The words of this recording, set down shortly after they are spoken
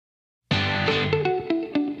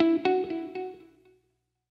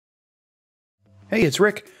Hey, it's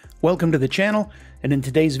Rick. Welcome to the channel, and in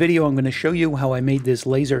today's video I'm going to show you how I made this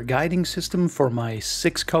laser guiding system for my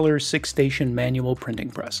 6-color 6-station manual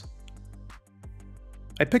printing press.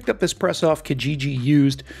 I picked up this press off Kijiji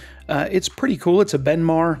used. It's pretty cool. It's a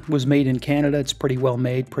Benmar, was made in Canada. It's pretty well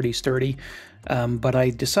made, pretty sturdy. But I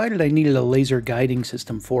decided I needed a laser guiding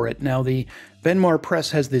system for it. Now the Benmar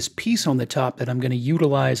press has this piece on the top that I'm going to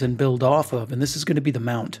utilize and build off of, and this is going to be the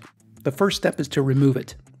mount. The first step is to remove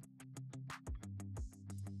it.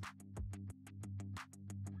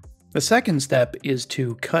 The second step is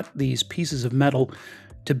to cut these pieces of metal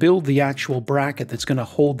to build the actual bracket that's going to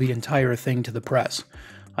hold the entire thing to the press.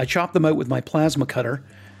 I chopped them out with my plasma cutter.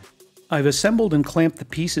 I've assembled and clamped the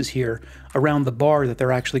pieces here around the bar that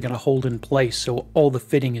they're actually going to hold in place so all the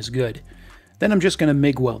fitting is good. Then I'm just going to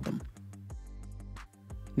MIG weld them.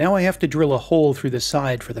 Now I have to drill a hole through the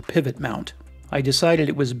side for the pivot mount. I decided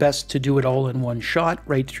it was best to do it all in one shot,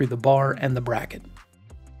 right through the bar and the bracket.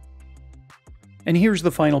 And here's the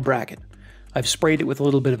final bracket. I've sprayed it with a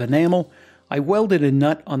little bit of enamel. I welded a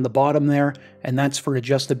nut on the bottom there, and that's for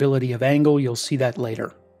adjustability of angle. You'll see that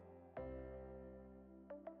later.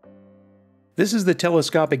 This is the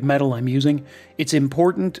telescopic metal I'm using. It's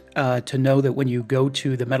important to know that when you go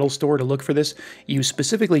to the metal store to look for this, you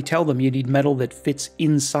specifically tell them you need metal that fits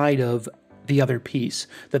inside of the other piece,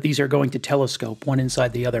 that these are going to telescope one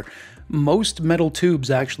inside the other. Most metal tubes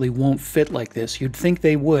actually won't fit like this. You'd think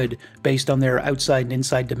they would based on their outside and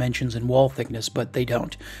inside dimensions and wall thickness, but they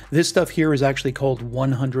don't. This stuff here is actually called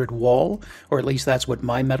 100 wall, or at least that's what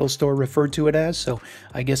my metal store referred to it as, so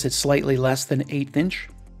I guess it's slightly less than 1/8 inch.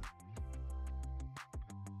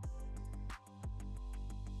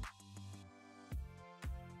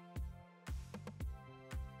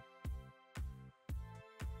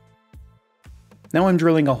 Now I'm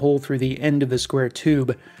drilling a hole through the end of the square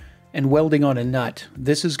tube and welding on a nut.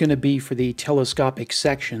 This is going to be for the telescopic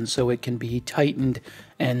section so it can be tightened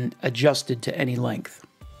and adjusted to any length.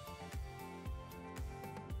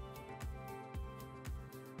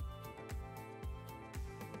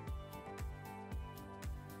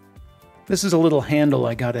 This is a little handle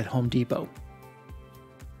I got at Home Depot.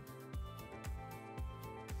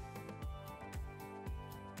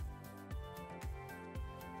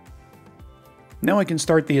 Now I can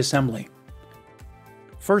start the assembly.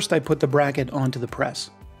 First I put the bracket onto the press.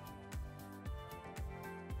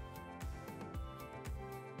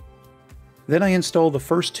 Then I install the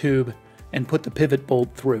first tube and put the pivot bolt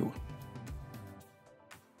through.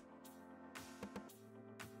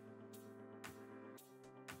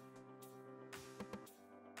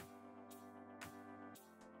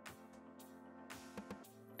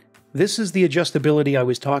 This is the adjustability I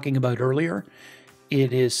was talking about earlier.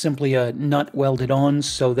 It is simply a nut welded on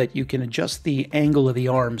so that you can adjust the angle of the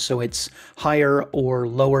arm so it's higher or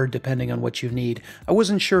lower depending on what you need. I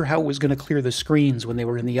wasn't sure how it was going to clear the screens when they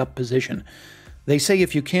were in the up position. They say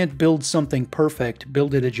if you can't build something perfect,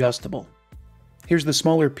 build it adjustable. Here's the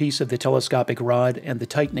smaller piece of the telescopic rod and the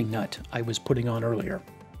tightening nut I was putting on earlier.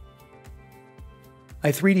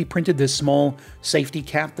 I 3D printed this small safety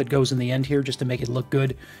cap that goes in the end here just to make it look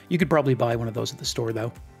good. You could probably buy one of those at the store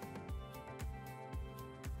though.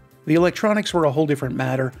 The electronics were a whole different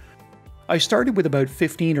matter. I started with about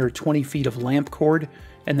 15 or 20 feet of lamp cord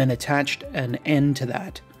and then attached an end to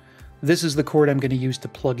that. This is the cord I'm going to use to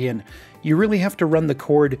plug in. You really have to run the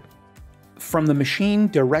cord from the machine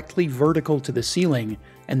directly vertical to the ceiling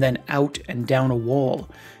and then out and down a wall.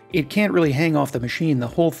 It can't really hang off the machine. The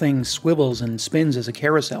whole thing swivels and spins as a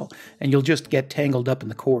carousel, and you'll just get tangled up in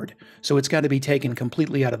the cord. So it's got to be taken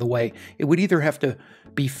completely out of the way. It would either have to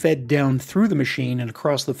be fed down through the machine and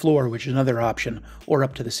across the floor, which is another option, or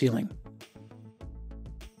up to the ceiling.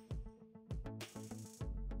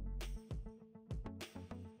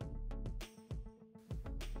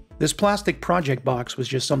 This plastic project box was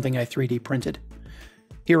just something I 3D printed.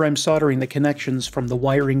 Here I'm soldering the connections from the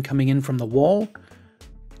wiring coming in from the wall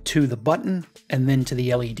to the button, and then to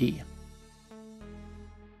the LED.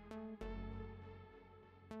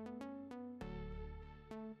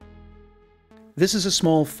 This is a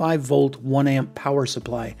small 5-volt 1-amp power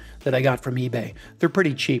supply that I got from eBay. They're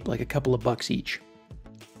pretty cheap, like a couple of bucks each.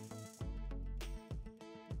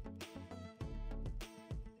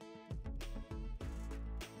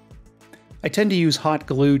 I tend to use hot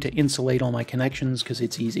glue to insulate all my connections because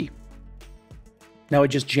it's easy. Now I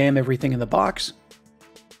just jam everything in the box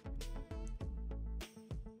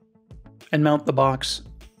and mount the box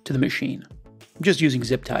to the machine. I'm just using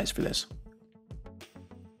zip ties for this.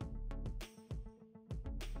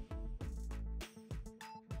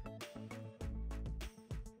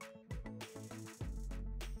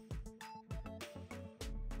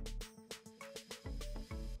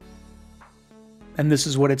 And this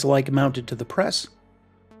is what it's like mounted to the press.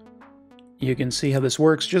 You can see how this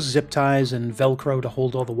works, just zip ties and Velcro to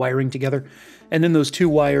hold all the wiring together. And then those two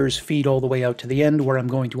wires feed all the way out to the end where I'm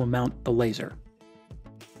going to mount the laser.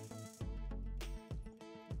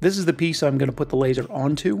 This is the piece I'm going to put the laser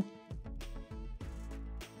onto.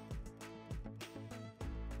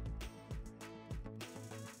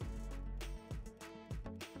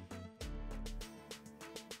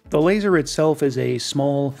 The laser itself is a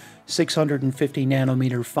small 650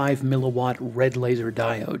 nanometer 5 milliwatt red laser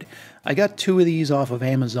diode. I got 2 of these off of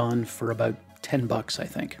Amazon for about 10 bucks, I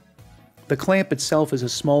think. The clamp itself is a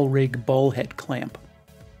small rig ball head clamp.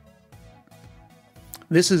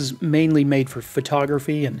 This is mainly made for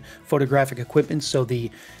photography and photographic equipment, so the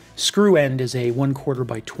screw end is a 1/4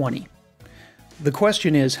 by 20. The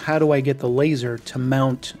question is, how do I get the laser to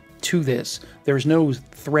mount to this? There's no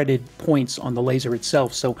threaded points on the laser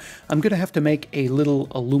itself, so I'm going to have to make a little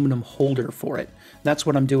aluminum holder for it. That's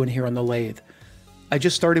what I'm doing here on the lathe. I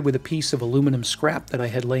just started with a piece of aluminum scrap that I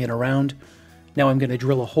had laying around. Now I'm going to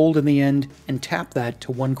drill a hole in the end and tap that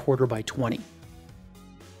to 1/4 by 20.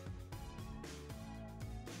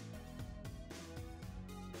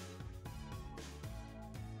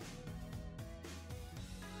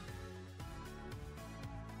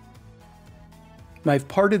 I've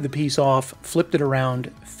parted the piece off, flipped it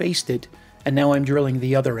around, faced it, and now I'm drilling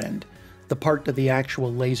the other end, the part that the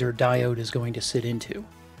actual laser diode is going to sit into.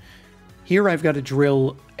 Here I've got to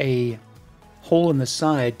drill a hole in the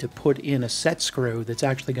side to put in a set screw that's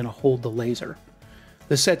actually going to hold the laser.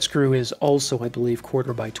 The set screw is also, I believe,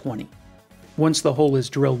 1/4 by 20. Once the hole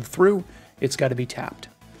is drilled through, it's got to be tapped.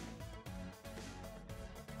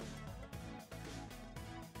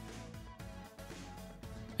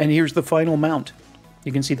 And here's the final mount.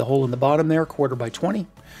 You can see the hole in the bottom there, 1/4 by 20.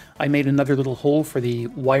 I made another little hole for the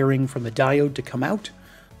wiring from the diode to come out.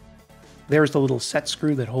 There's the little set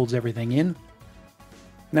screw that holds everything in.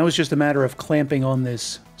 Now it's just a matter of clamping on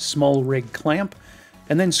this small rig clamp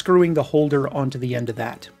and then screwing the holder onto the end of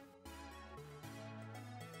that.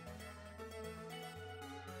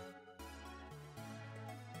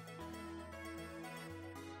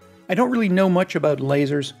 I don't really know much about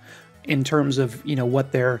lasers in terms of,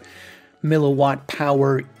 what their milliwatt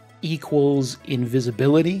power equals in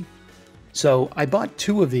visibility. So I bought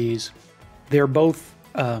 2 of these. They're both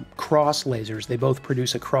cross lasers. They both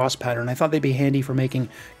produce a cross pattern. I thought they'd be handy for making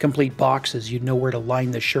complete boxes. You'd know where to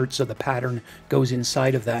line the shirt so the pattern goes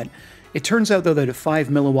inside of that. It turns out, though, that a 5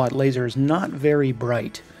 milliwatt laser is not very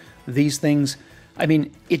bright. These things,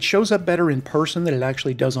 it shows up better in person than it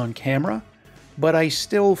actually does on camera, but I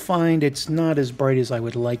still find it's not as bright as I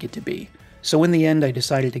would like it to be. So in the end, I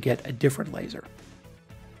decided to get a different laser.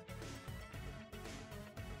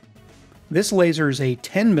 This laser is a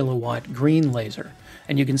 10 milliwatt green laser,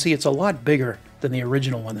 and you can see it's a lot bigger than the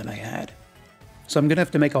original one that I had. So I'm going to have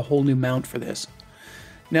to make a whole new mount for this.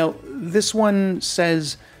 Now, this one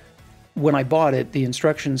says, when I bought it, the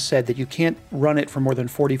instructions said that you can't run it for more than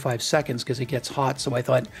 45 seconds because it gets hot, so I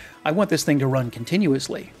thought, I want this thing to run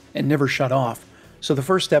continuously and never shut off. So the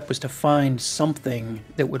first step was to find something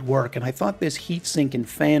that would work, and I thought this heatsink and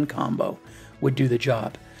fan combo would do the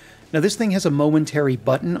job. Now this thing has a momentary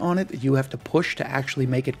button on it that you have to push to actually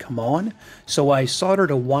make it come on, so I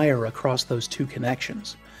soldered a wire across those 2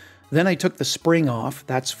 connections. Then I took the spring off,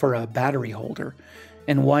 that's for a battery holder,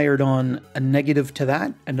 and wired on a negative to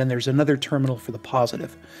that, and then there's another terminal for the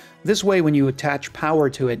positive. This way, when you attach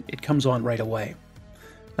power to it, it comes on right away.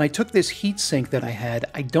 And I took this heatsink that I had,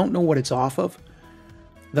 I don't know what it's off of.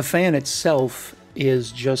 The fan itself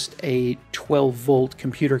is just a 12-volt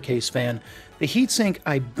computer case fan. The heatsink,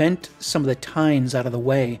 I bent some of the tines out of the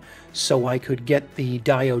way so I could get the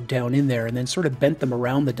diode down in there and then sort of bent them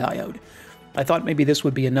around the diode. I thought maybe this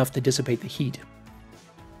would be enough to dissipate the heat.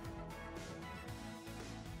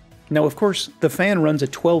 Now, of course, the fan runs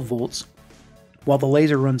at 12 volts, while the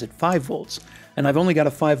laser runs at 5 volts. And I've only got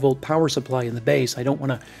a 5-volt power supply in the base. I don't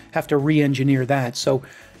want to have to re-engineer that. So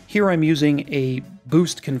here I'm using a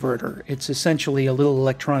boost converter. It's essentially a little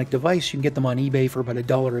electronic device. You can get them on eBay for about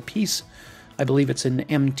 $1 a piece. I believe it's an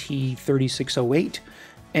MT3608.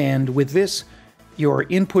 And with this, your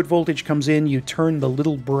input voltage comes in, you turn the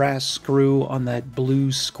little brass screw on that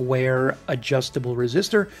blue square adjustable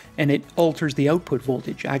resistor, and it alters the output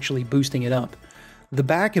voltage, actually boosting it up. The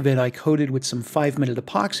back of it I coated with some 5-minute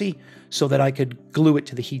epoxy so that I could glue it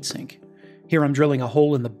to the heatsink. Here I'm drilling a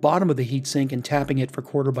hole in the bottom of the heatsink and tapping it for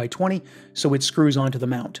 1/4 by 20 so it screws onto the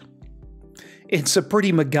mount. It's a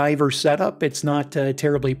pretty MacGyver setup. It's not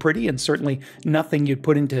terribly pretty and certainly nothing you'd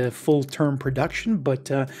put into full-term production,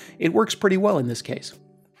 but it works pretty well in this case.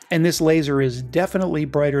 And this laser is definitely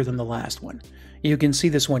brighter than the last one. You can see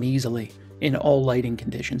this one easily in all lighting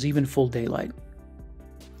conditions, even full daylight.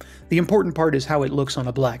 The important part is how it looks on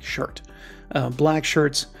a black shirt. Black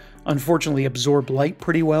shirts unfortunately absorb light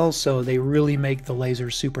pretty well, so they really make the laser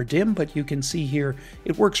super dim, but you can see here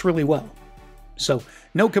it works really well. So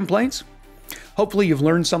no complaints. Hopefully you've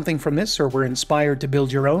learned something from this or were inspired to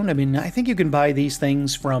build your own. I mean, I think you can buy these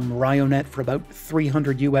things from Ryonet for about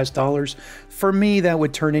 $300 US. For me, that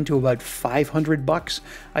would turn into about 500 bucks.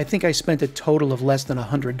 I think I spent a total of less than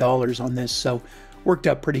 $100 on this, so worked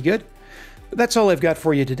out pretty good. But that's all I've got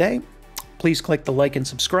for you today. Please click the like and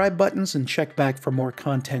subscribe buttons and check back for more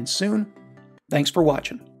content soon. Thanks for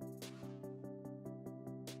watching.